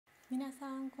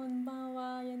Minasan,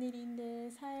 konbanwa, Yanilin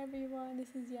desu. Hi everyone,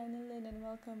 this is Yanilin and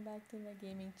welcome back to my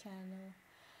gaming channel.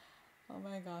 Oh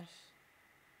my gosh.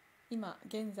 今、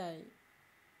現在、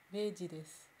0時で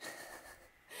す。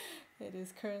It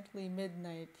is currently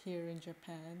midnight here in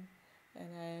Japan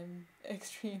and I'm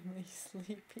extremely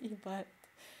sleepy, but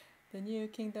the new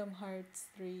Kingdom Hearts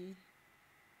 3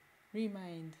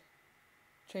 ReMind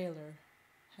trailer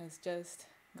has just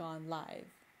gone live.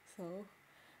 So,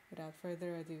 without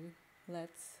further ado,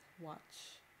 let's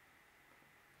watch.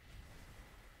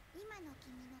 今の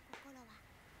君の心は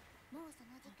もうそ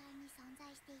の時間に存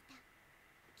在していた。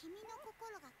君の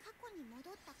心が過去に戻っ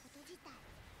たこと自体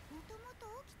もともと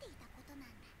起きていたことな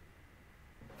んだ。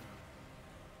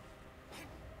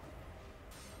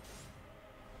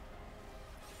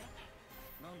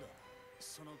なんだ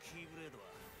そのキーブレードは。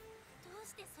どう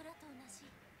して空と同じ？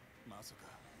まさか。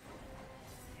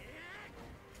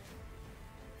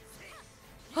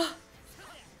カ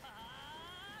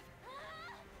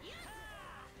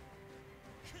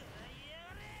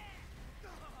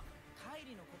イ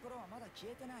リの心はまだ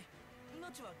消えてない。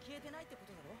命は消えてないってこ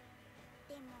とだろ。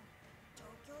でも状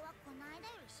況はこの間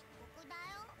より深刻だ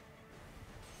よ。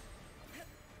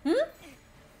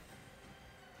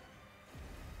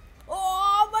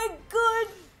Oh my god!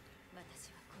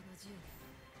 私はこの10年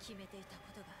決めていた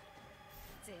ことがある。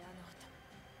ゼアノート、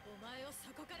お前をそ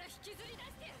こから引きずり出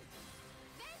してやる。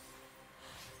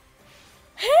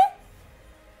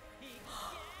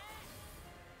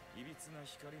いびつな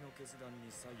光の決断に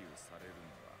左右されるの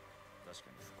は確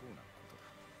かに不幸なことだ。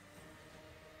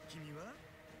君は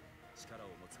力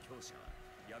を持つ強者は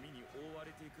闇に覆わ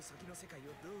れていく先の世界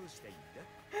をどうしたいんだ。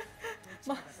どっち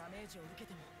かがダメージを受け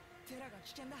てもテラが危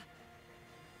険だ。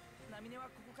ナミネは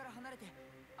ここから離れて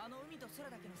あの海と空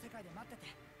だけの世界で待って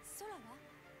て。空は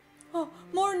Oh,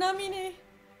 more Namine!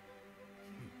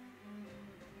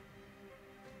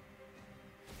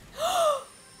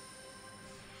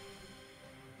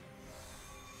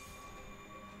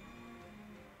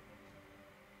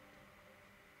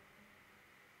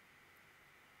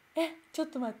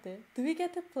 Do we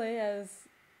get to play as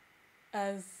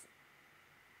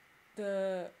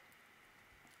the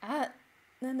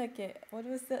what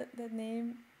was the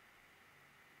name?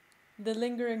 The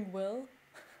Lingering Will?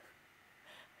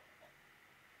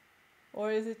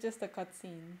 Or is it just a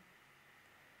cutscene?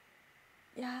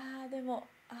 いやーでも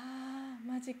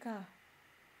マジか。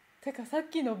てかさっ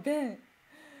きのベン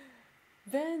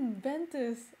ト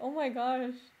ゥス Oh my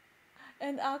gosh.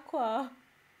 And Aqua.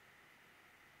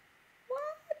 What?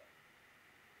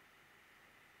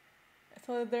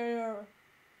 So they're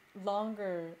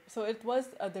longer. So it was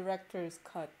a director's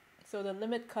cut. So the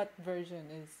limit cut version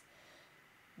is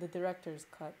the director's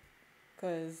cut.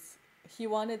 Because he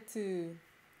wanted to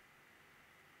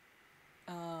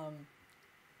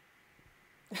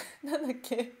なんだっ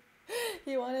け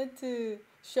he wanted to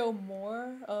show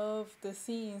more of the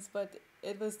scenes, but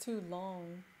it was too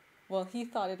long. Well, he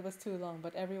thought it was too long,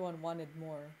 but everyone wanted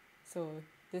more. So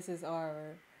this is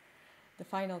the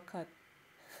final cut.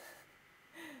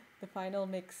 The final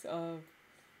mix of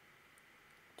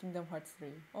Kingdom Hearts 3.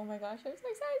 Oh my gosh, I'm so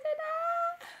excited!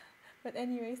 But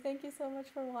anyways, thank you so much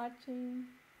for watching.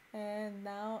 And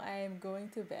now I'm going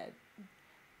to bed.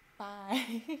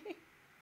 Bye!